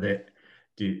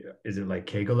 Is it like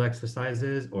Kegel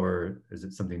exercises or is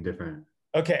it something different?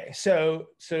 Okay, so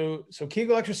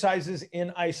Kegel exercises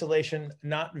in isolation,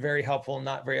 not very helpful,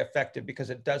 not very effective, because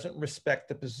it doesn't respect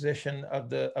the position of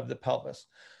the pelvis.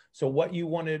 So what you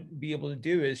want to be able to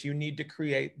do is you need to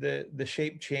create the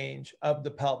shape change of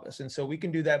the pelvis. And so we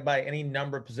can do that by any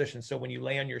number of positions. So when you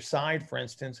lay on your side, for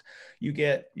instance, you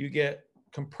get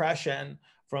compression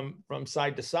from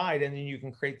side to side, and then you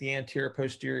can create the anterior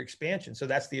posterior expansion. So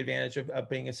that's the advantage of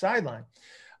being a sideline.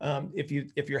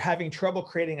 If you're having trouble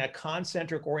creating a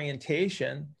concentric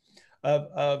orientation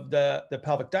of the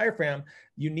pelvic diaphragm,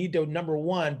 you need to, number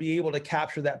one, be able to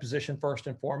capture that position first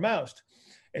and foremost.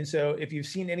 And so if you've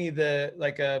seen any of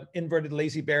the inverted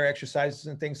lazy bear exercises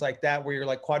and things like that, where you're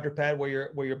like quadruped,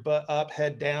 where you're butt up,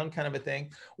 head down kind of a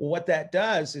thing, well, what that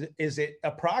does is it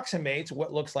approximates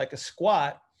what looks like a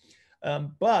squat,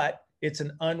 but it's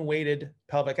an unweighted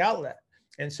pelvic outlet.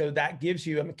 And so that gives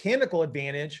you a mechanical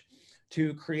advantage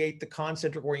to create the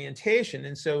concentric orientation.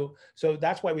 And so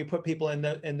that's why we put people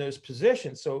in those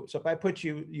positions. So if I put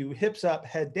you hips up,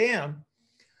 head down,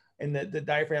 and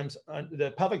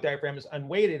the pelvic diaphragm is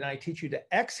unweighted, and I teach you to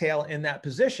exhale in that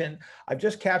position, I've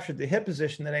just captured the hip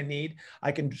position that I need.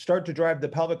 I can start to drive the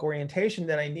pelvic orientation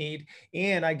that I need,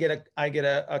 and I get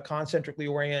a concentrically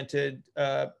oriented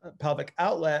pelvic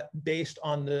outlet based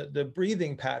on the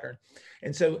breathing pattern.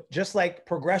 And so just like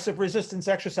progressive resistance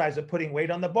exercise of putting weight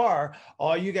on the bar,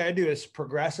 all you got to do is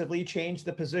progressively change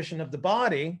the position of the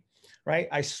body, right?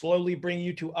 I slowly bring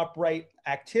you to upright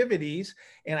activities,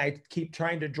 and I keep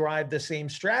trying to drive the same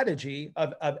strategy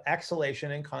of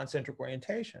exhalation and concentric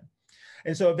orientation.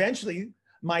 And so eventually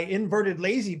my inverted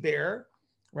lazy bear,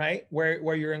 right,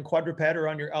 where you're in quadruped or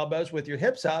on your elbows with your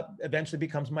hips up, eventually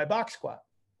becomes my box squat.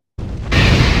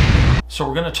 So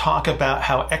we're going to talk about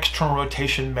how external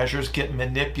rotation measures get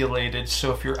manipulated.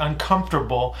 So if you're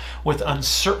uncomfortable with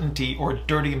uncertainty or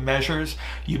dirty measures,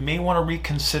 you may want to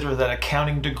reconsider that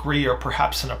accounting degree or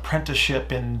perhaps an apprenticeship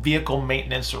in vehicle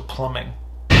maintenance or plumbing.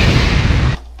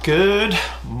 Good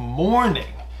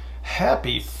morning.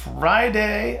 Happy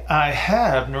Friday. I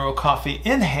have Neuro Coffee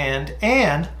in hand,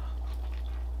 and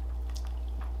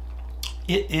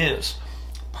it is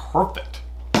perfect.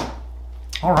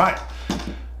 All right.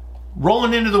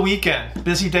 Rolling into the weekend,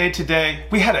 busy day today.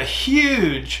 We had a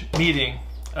huge meeting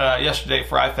yesterday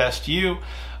for iFestU.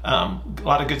 A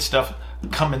lot of good stuff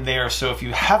coming there. So if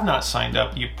you have not signed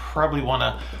up, you probably want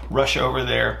to rush over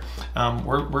there.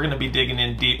 We're going to be digging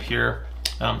in deep here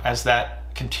as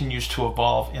that continues to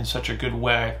evolve in such a good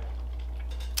way.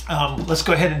 Let's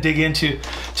go ahead and dig into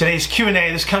today's Q&A.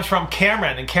 This comes from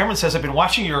Cameron, and Cameron says, I've been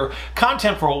watching your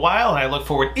content for a while, and I look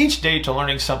forward each day to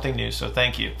learning something new. So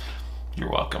thank you. You're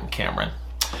welcome, Cameron.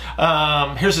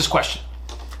 Here's this question.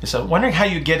 It's wondering how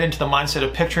you get into the mindset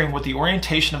of picturing what the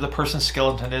orientation of the person's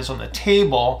skeleton is on the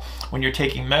table when you're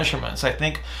taking measurements. I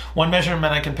think one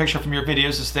measurement I can picture from your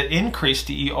videos is that increased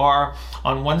DER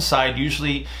on one side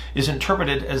usually is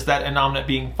interpreted as that innominate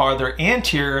being farther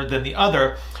anterior than the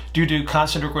other due to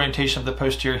concentric orientation of the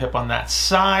posterior hip on that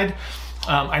side.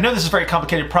 I know this is a very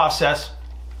complicated process.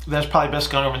 That's probably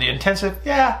best gone over in the intensive.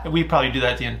 Yeah, we probably do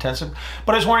that at the intensive.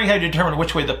 But I was wondering how you determine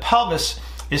which way the pelvis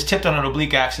is tipped on an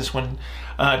oblique axis when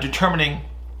determining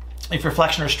if your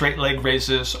flexion or straight leg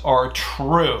raises are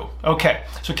true. Okay,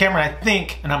 so Cameron, I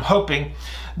think, and I'm hoping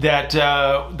that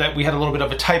that we had a little bit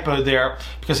of a typo there,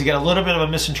 because you get a little bit of a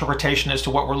misinterpretation as to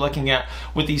what we're looking at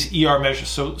with these ER measures.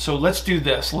 So let's do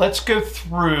this. Let's go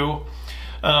through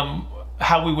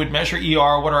how we would measure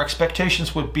ER, what our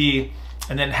expectations would be,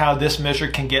 and then how this measure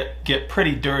can get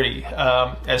pretty dirty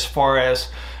as far as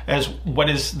what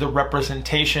is the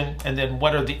representation, and then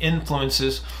what are the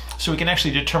influences, so we can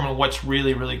actually determine what's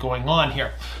really, really going on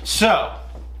here. So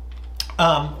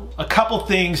a couple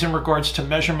things in regards to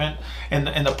measurement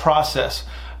and the process.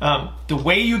 The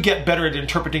way you get better at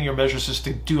interpreting your measures is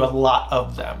to do a lot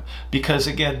of them, because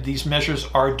again, these measures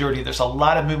are dirty. There's a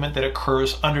lot of movement that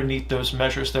occurs underneath those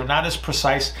measures. They're not as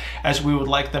precise as we would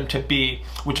like them to be,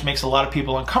 which makes a lot of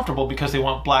people uncomfortable because they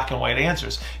want black and white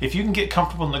answers. If you can get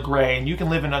comfortable in the gray, and you can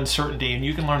live in uncertainty, and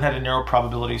you can learn how to narrow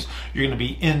probabilities, you're going to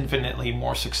be infinitely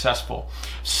more successful.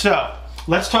 So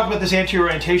let's talk about this anterior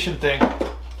orientation thing.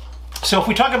 So if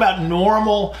we talk about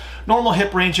normal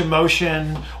hip range of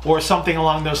motion, or something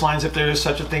along those lines, if there is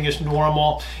such a thing as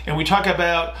normal, and we talk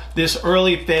about this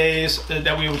early phase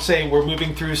that we would say we're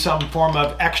moving through some form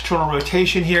of external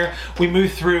rotation here, we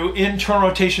move through internal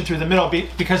rotation through the middle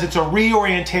because it's a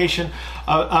reorientation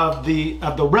of the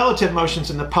relative motions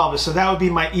in the pelvis. So that would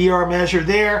be my ER measure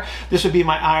there. This would be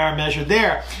my IR measure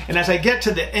there. And as I get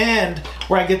to the end,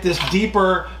 where I get this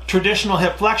deeper traditional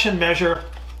hip flexion measure,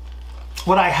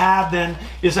 what I have then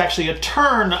is actually a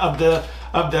turn of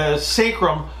the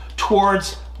sacrum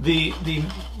towards the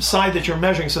side that you're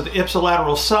measuring, so the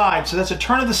ipsilateral side. So that's a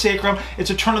turn of the sacrum,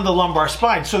 it's a turn of the lumbar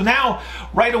spine. So now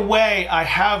right away I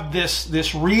have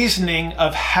this reasoning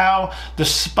of how the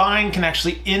spine can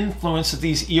actually influence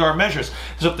these ER measures.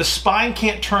 So if the spine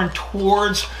can't turn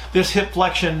towards this hip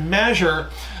flexion measure,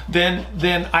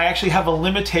 then I actually have a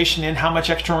limitation in how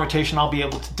much external rotation I'll be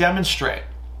able to demonstrate.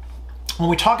 When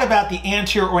we talk about the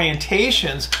anterior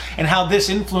orientations and how this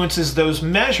influences those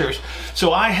measures,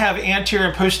 so I have anterior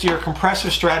and posterior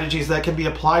compressive strategies that can be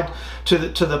applied to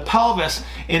the pelvis,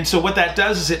 and so what that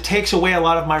does is it takes away a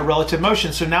lot of my relative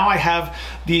motion. So now I have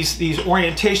these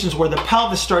orientations where the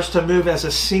pelvis starts to move as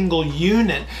a single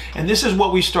unit, and this is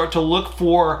what we start to look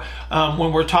for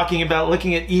when we're talking about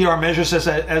looking at ER measures as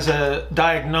a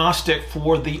diagnostic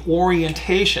for the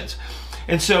orientations.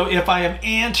 And so if I am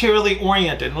anteriorly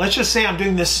oriented, and let's just say I'm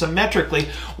doing this symmetrically,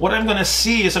 what I'm going to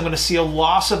see is I'm going to see a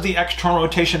loss of the external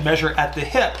rotation measure at the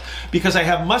hip, because I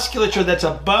have musculature that's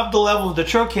above the level of the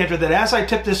trochanter that as I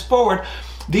tip this forward,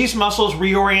 these muscles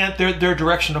reorient their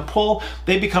direction of pull,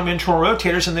 they become internal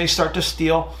rotators, and they start to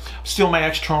steal my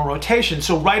external rotation.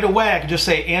 So right away I can just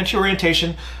say anterior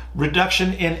orientation,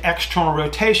 reduction in external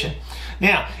rotation.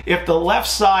 Now, if the left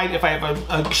side, if I have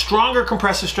a stronger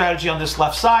compressive strategy on this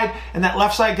left side, and that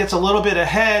left side gets a little bit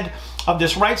ahead of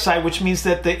this right side, which means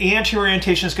that the anterior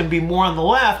orientation is going to be more on the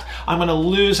left, I'm going to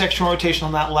lose external rotation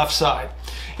on that left side.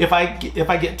 If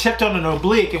I get tipped on an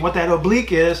oblique, and what that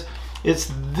oblique is,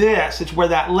 it's this. It's where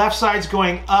that left side's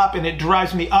going up and it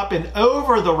drives me up and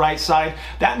over the right side.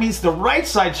 That means the right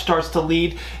side starts to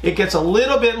lead. It gets a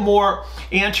little bit more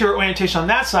anterior orientation on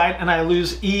that side, and I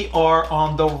lose ER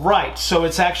on the right. So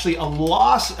it's actually a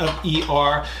loss of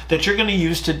ER that you're going to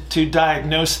use to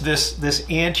diagnose this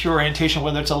anterior orientation,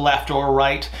 whether it's a left or a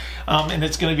right. And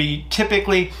it's going to be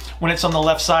typically, when it's on the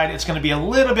left side, it's going to be a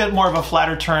little bit more of a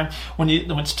flatter turn. When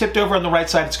it's tipped over on the right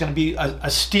side, it's going to be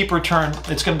a steeper turn.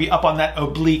 It's going to be up on that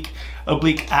oblique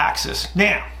axis.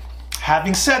 Now,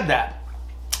 having said that,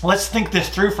 let's think this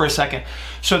through for a second.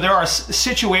 So there are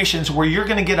situations where you're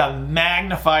going to get a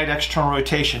magnified external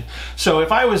rotation. So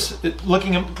if I was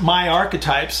looking at my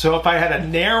archetypes, so if I had a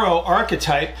narrow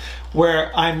archetype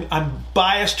where I'm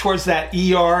biased towards that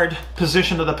ER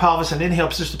position of the pelvis and inhale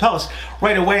position of the pelvis,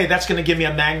 right away that's going to give me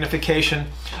a magnification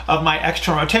of my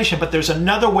external rotation. But there's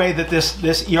another way that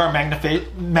this ER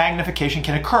magnification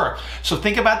can occur. So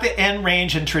think about the end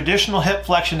range and traditional hip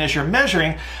flexion as you're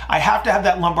measuring. I have to have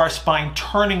that lumbar spine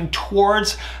turning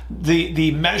towards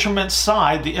the measurement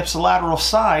side, the ipsilateral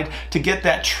side, to get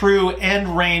that true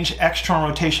end range external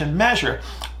rotation measure.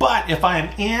 But if I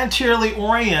am anteriorly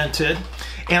oriented,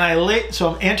 and so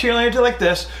I'm anteriorly oriented like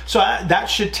this, so that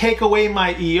should take away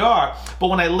my ER. But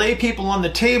when I lay people on the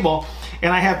table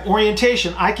and I have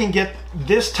orientation, I can get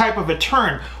this type of a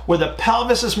turn where the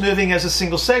pelvis is moving as a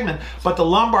single segment, but the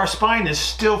lumbar spine is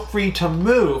still free to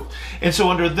move. And so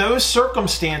under those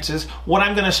circumstances, what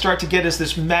I'm going to start to get is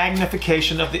this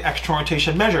magnification of the external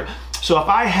rotation measure. So if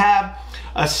I have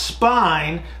a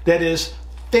spine that is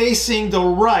facing the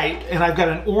right, and I've got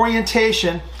an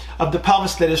orientation of the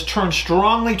pelvis that is turned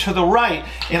strongly to the right,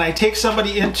 and I take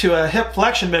somebody into a hip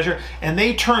flexion measure and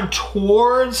they turn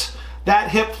towards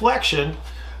that hip flexion,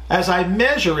 as I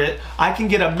measure it, I can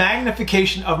get a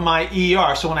magnification of my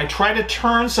ER. So when I try to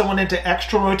turn someone into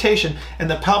external rotation and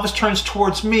the pelvis turns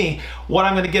towards me, what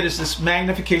I'm going to get is this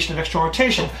magnification of external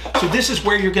rotation. So this is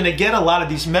where you're going to get a lot of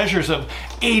these measures of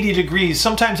 80 degrees,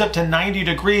 sometimes up to 90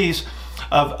 degrees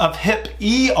of hip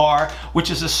ER,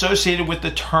 which is associated with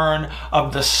the turn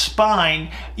of the spine,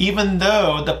 even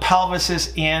though the pelvis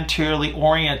is anteriorly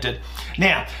oriented.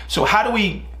 Now, so how do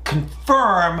we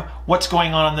confirm what's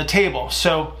going on the table?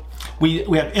 So we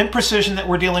have imprecision that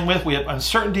we're dealing with, we have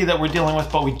uncertainty that we're dealing with,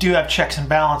 but we do have checks and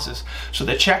balances. So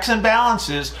the checks and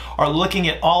balances are looking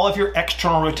at all of your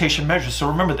external rotation measures. So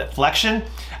remember that flexion,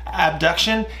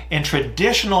 abduction, and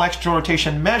traditional external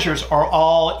rotation measures are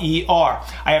all ER.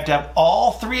 I have to have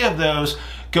all three of those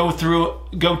go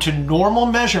to normal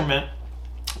measurement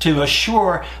to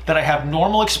assure that I have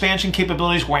normal expansion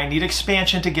capabilities where I need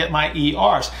expansion to get my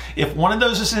ERs. If one of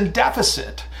those is in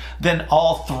deficit, then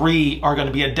all three are going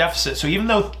to be a deficit. So even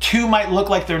though two might look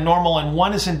like they're normal and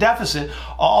one is in deficit,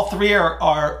 all three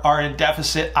are in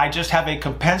deficit. I just have a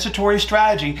compensatory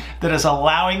strategy that is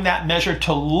allowing that measure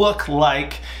to look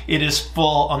like it is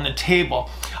full on the table.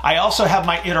 I also have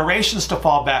my iterations to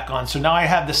fall back on. So now I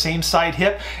have the same side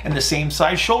hip and the same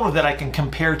side shoulder that I can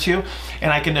compare to,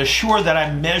 and I can assure that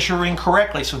I'm measuring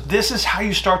correctly. So this is how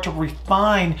you start to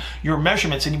refine your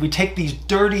measurements, and we take these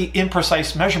dirty,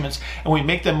 imprecise measurements and we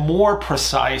make them more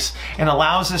precise and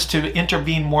allows us to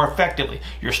intervene more effectively.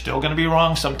 You're still going to be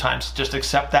wrong sometimes. Just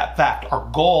accept that fact. Our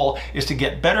goal is to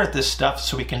get better at this stuff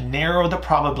so we can narrow the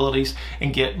probabilities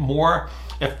and get more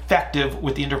effective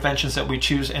with the interventions that we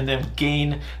choose and then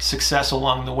gain success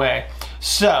along the way.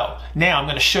 So now I'm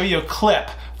going to show you a clip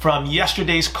from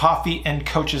yesterday's Coffee and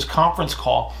Coaches conference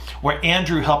call where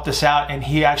Andrew helped us out, and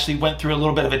he actually went through a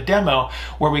little bit of a demo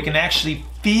where we can actually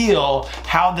feel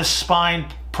how the spine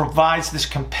provides this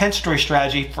compensatory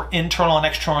strategy for internal and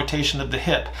external rotation of the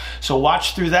hip. So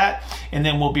watch through that, and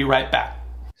then we'll be right back.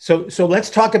 So let's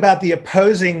talk about the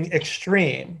opposing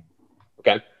extreme.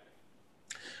 Okay.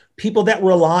 People that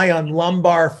rely on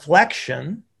lumbar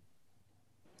flexion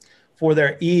for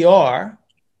their ER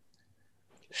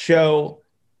show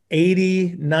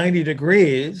 80, 90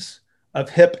 degrees of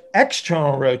hip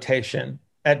external rotation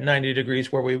at 90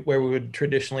 degrees where we would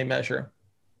traditionally measure.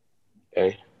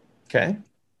 Okay. Okay.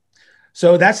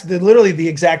 So that's literally the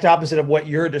exact opposite of what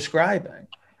you're describing.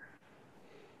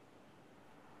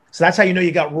 So that's how you know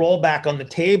you got rollback on the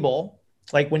table.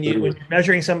 Like when you're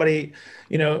measuring somebody,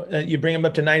 you bring them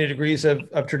up to 90 degrees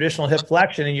of traditional hip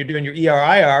flexion and you're doing your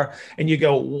ER/IR and you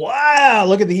go, wow,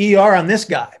 look at the ER on this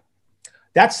guy.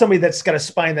 That's somebody that's got a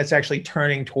spine that's actually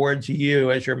turning towards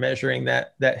you as you're measuring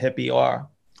that hip ER.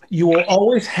 You will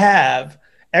always have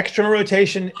external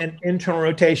rotation and internal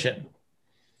rotation.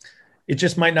 It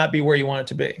just might not be where you want it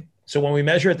to be. So when we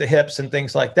measure at the hips and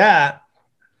things like that,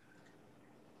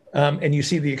 and you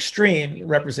see the extreme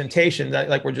representation that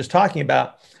like we're just talking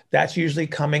about, that's usually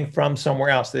coming from somewhere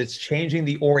else. That's changing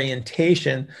the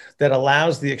orientation that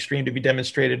allows the extreme to be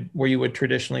demonstrated where you would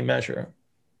traditionally measure.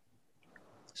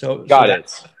 So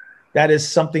that is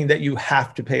something that you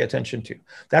have to pay attention to.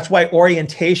 That's why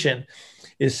orientation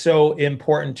is so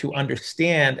important to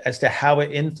understand as to how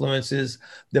it influences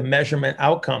the measurement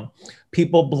outcome.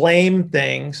 People blame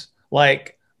things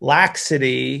like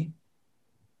laxity,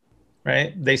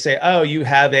 right? They say, oh, you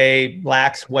have a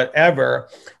lax whatever,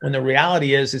 when the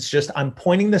reality is it's just I'm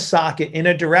pointing the socket in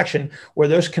a direction where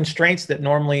those constraints that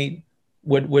normally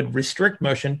would restrict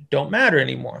motion don't matter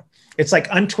anymore. It's like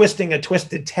untwisting a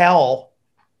twisted towel,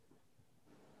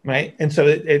 right? And so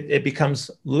it becomes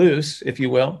loose, if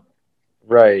you will.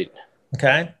 Right.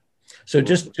 Okay. So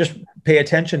just pay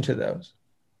attention to those.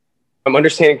 I'm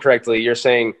understanding correctly. You're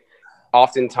saying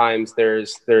oftentimes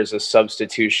there's a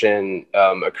substitution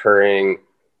occurring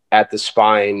at the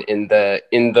spine in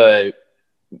the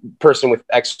person with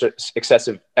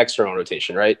excessive external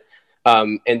rotation, right?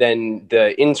 And then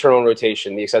the internal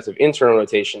rotation, the excessive internal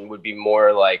rotation would be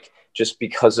more like just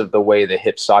because of the way the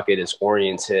hip socket is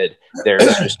oriented, there's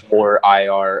just more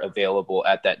IR available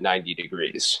at that 90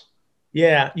 degrees.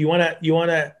 Yeah. You want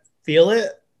to feel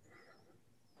it?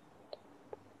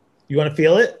 You want to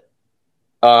feel it?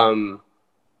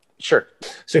 Sure.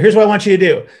 So here's what I want you to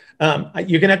do.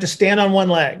 You're going to have to stand on one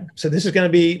leg. So this is going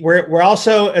to be, we're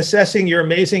also assessing your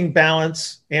amazing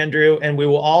balance, Andrew, and we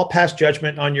will all pass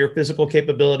judgment on your physical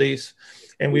capabilities,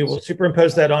 and we will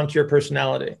superimpose that onto your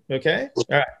personality. Okay. All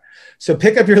right. So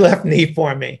pick up your left knee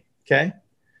for me. Okay.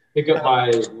 Pick up my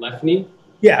left knee.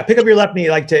 Yeah. Pick up your left knee,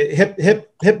 like to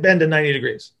hip bend to 90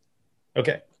 degrees.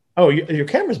 Okay. Oh, your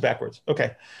camera's backwards.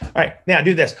 Okay. All right. Now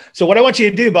do this. So what I want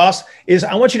you to do, boss, is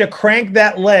I want you to crank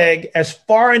that leg as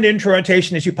far into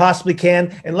rotation as you possibly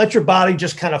can and let your body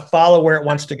just kind of follow where it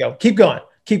wants to go. Keep going.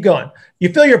 Keep going. You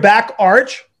feel your back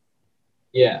arch?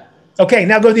 Yeah. Okay.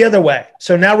 Now go the other way.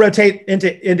 So now rotate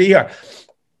into ER.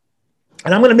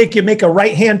 And I'm going to make you make a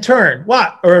right-hand turn.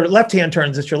 What? Or left-hand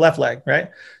turns. It's your left leg, right?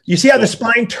 You see how the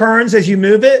spine turns as you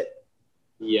move it?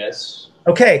 Yes.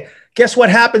 Okay. Guess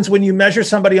what happens when you measure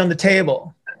somebody on the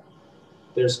table?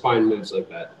 Their spine moves like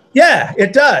that. Yeah,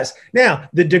 it does. Now,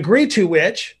 the degree to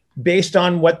which, based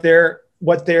on what their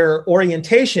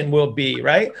orientation will be,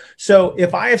 right? So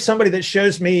if I have somebody that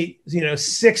shows me,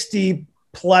 60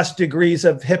 plus degrees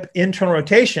of hip internal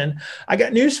rotation, I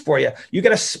got news for you. You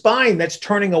got a spine that's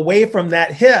turning away from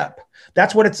that hip.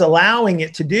 That's what it's allowing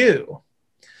it to do.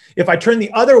 If I turn the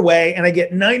other way and I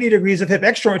get 90 degrees of hip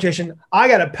external rotation, I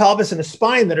got a pelvis and a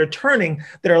spine that are turning,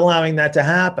 that are allowing that to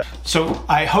happen. So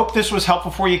I hope this was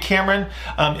helpful for you, Cameron.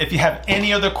 If you have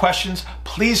any other questions,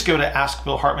 please go to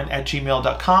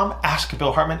askbillhartman@gmail.com,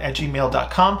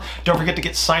 askbillhartman@gmail.com. Don't forget to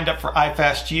get signed up for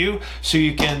iFastU so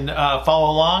you can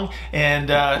follow along and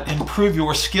improve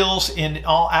your skills in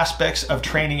all aspects of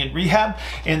training and rehab.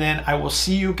 And then I will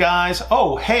see you guys.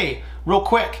 Oh, hey, real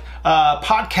quick.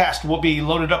 Podcast will be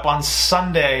loaded up on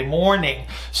Sunday morning.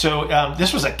 So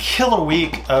this was a killer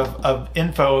week of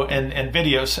info and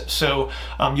videos. So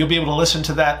you'll be able to listen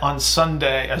to that on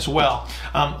Sunday as well.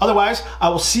 Otherwise, I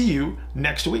will see you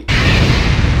next week.